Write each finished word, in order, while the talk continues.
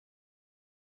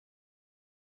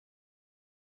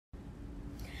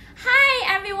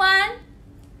everyone!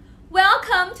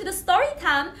 Welcome to the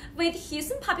Storytime with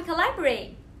Houston Public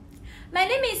Library. My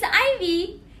name is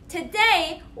Ivy.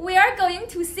 Today we are going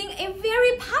to sing a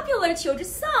very popular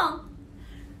children's song,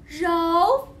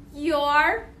 Row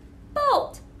Your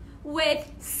Boat,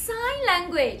 with sign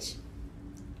language.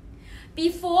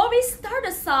 Before we start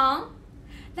the song,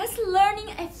 let's learn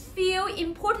a few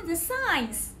important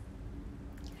signs.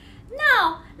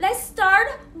 Now, let's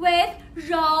start with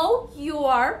row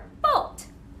your boat.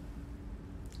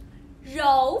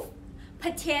 Row,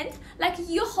 pretend like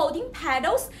you're holding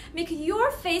paddles. Make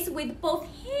your face with both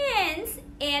hands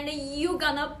and you're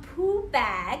gonna pull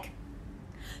back.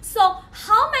 So,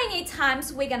 how many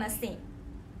times we gonna sing?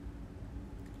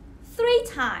 3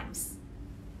 times.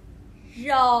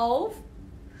 Row,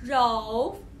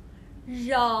 row,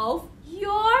 row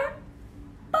your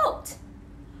boat.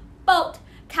 Boat.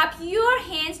 Cup your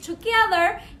hands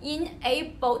together in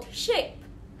a boat shape.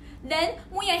 Then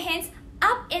move your hands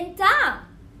up and down.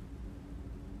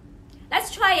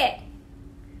 Let's try it.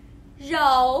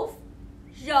 Row,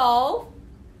 row,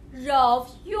 row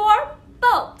your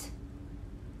boat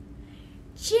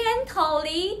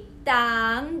gently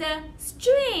down the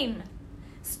stream.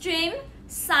 Stream,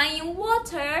 sign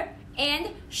water, and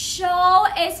show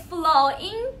it's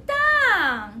flowing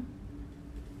down.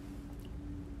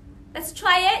 Let's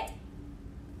try it.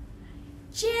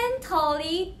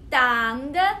 Gently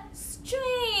down the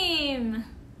stream.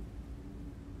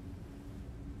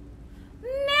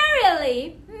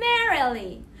 Merrily,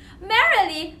 merrily.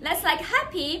 Merrily, that's like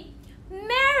happy.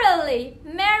 Merrily,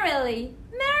 merrily,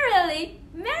 merrily,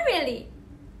 merrily.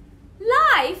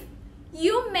 Life,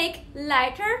 you make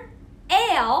letter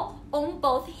L on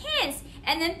both hands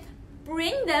and then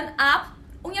bring them up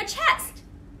on your chest.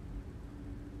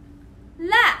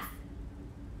 Laugh.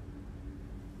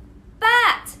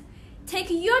 Bat. Take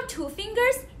your 2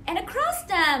 fingers and cross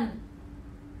them.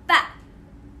 Bat.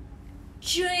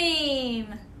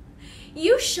 Dream.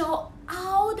 You show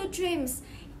all the dreams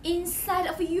inside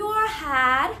of your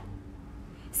head.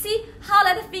 See how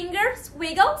that fingers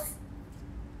wiggles?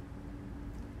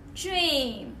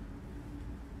 Dream.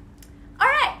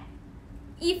 Alright,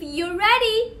 if you're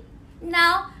ready,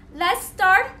 now let's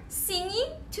start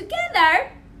singing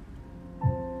together.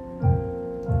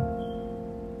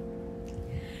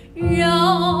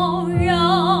 Row,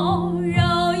 row,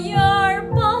 row your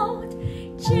boat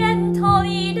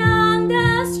gently down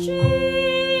the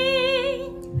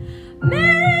stream.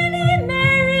 Merrily,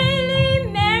 merrily,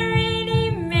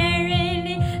 merrily,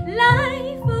 merrily,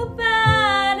 life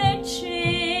but a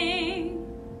dream.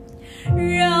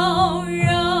 Row,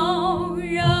 row,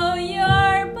 row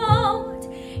your boat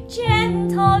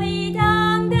gently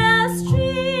down the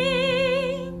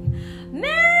stream.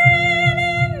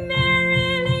 Merrily,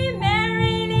 merrily,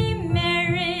 merrily,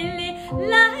 merrily,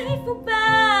 life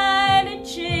but a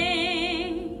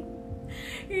dream.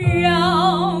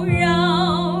 Row,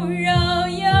 row, row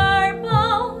your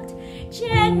boat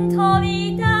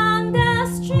gently down the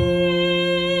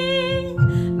stream.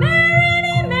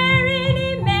 Merrily,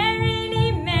 merrily,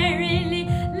 merrily, merrily,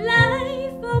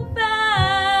 life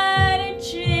but a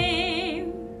dream.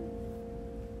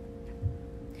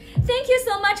 Thank you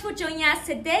so much for joining us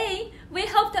today. We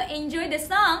hope to enjoy the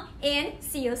song and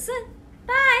see you soon.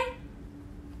 Bye!